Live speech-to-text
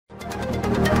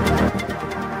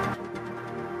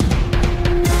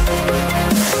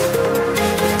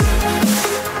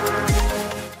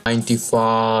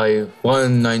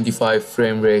195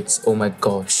 frame rates. Oh my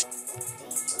gosh.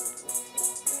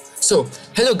 So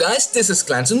hello guys, this is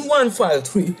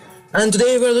Clanson153 and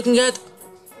today we're looking at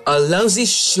a lousy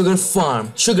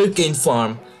sugarcane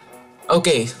farm.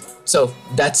 Okay, so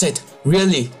that's it,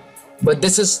 really. But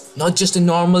this is not just a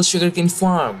normal sugarcane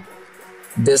farm.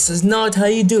 This is not how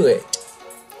you do it.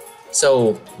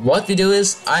 So what we do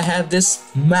is, I have this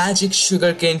magic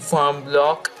sugarcane farm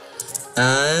block,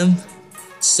 and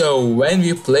so when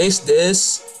we place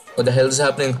this, what the hell is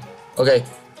happening? Okay,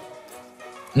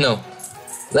 no,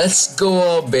 let's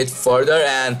go a bit further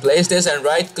and place this and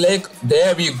right click.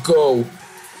 There we go.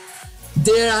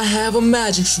 There I have a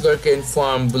magic sugarcane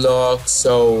farm block.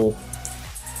 So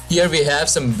here we have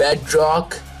some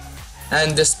bedrock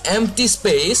and this empty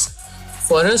space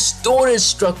for a storage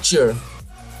structure.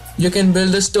 You can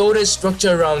build a storage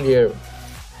structure around here.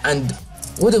 And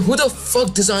who the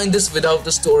fuck designed this without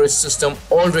the storage system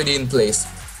already in place?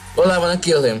 Well, I wanna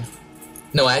kill him.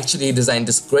 No, actually he designed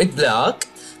this great block,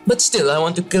 but still I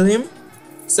want to kill him.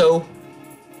 So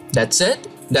that's it.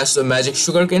 That's the magic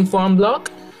sugarcane farm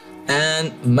block.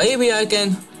 And maybe I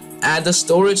can add the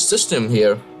storage system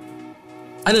here.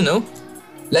 I don't know.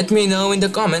 Let me know in the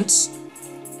comments.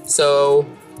 So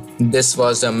this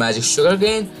was the magic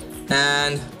sugarcane,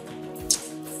 and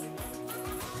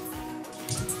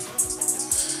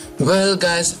well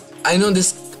guys, I know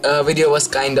this video was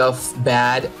kind of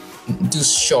bad, too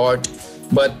short,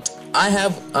 but I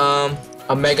have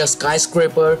a mega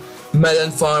skyscraper,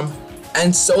 melon farm,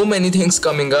 and so many things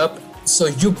coming up, so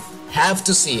you have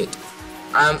to see it.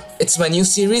 It's my new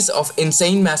series of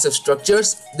insane massive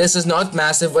structures. This is not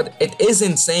massive, but it is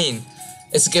insane.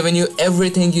 It's giving you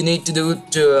everything you need to do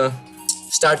to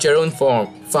start your own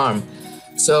farm.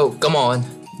 So come on,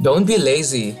 don't be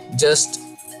lazy, just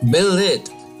build it.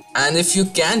 And if you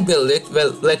can't build it,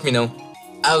 well, let me know.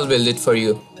 I will build it for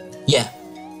you. Yeah,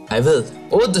 I will.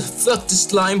 Oh, the fuck, this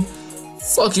slime.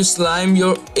 Fuck you, slime.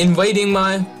 You're invading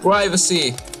my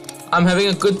privacy. I'm having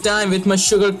a good time with my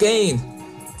sugar cane.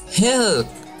 Hell,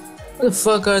 what the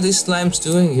fuck are these slimes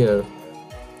doing here?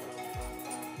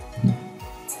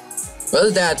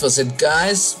 Well, that was it,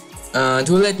 guys.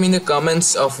 Do let me in the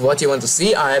comments of what you want to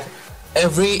see. I have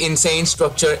every insane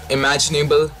structure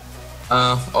imaginable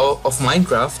of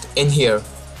Minecraft in here,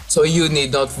 so you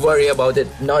need not worry about it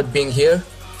not being here.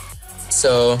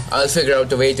 So I'll figure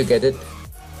out a way to get it.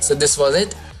 So this was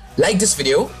it. Like this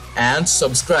video and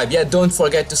subscribe. Yeah, don't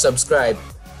forget to subscribe.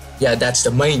 Yeah, that's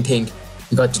the main thing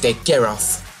you got to take care of.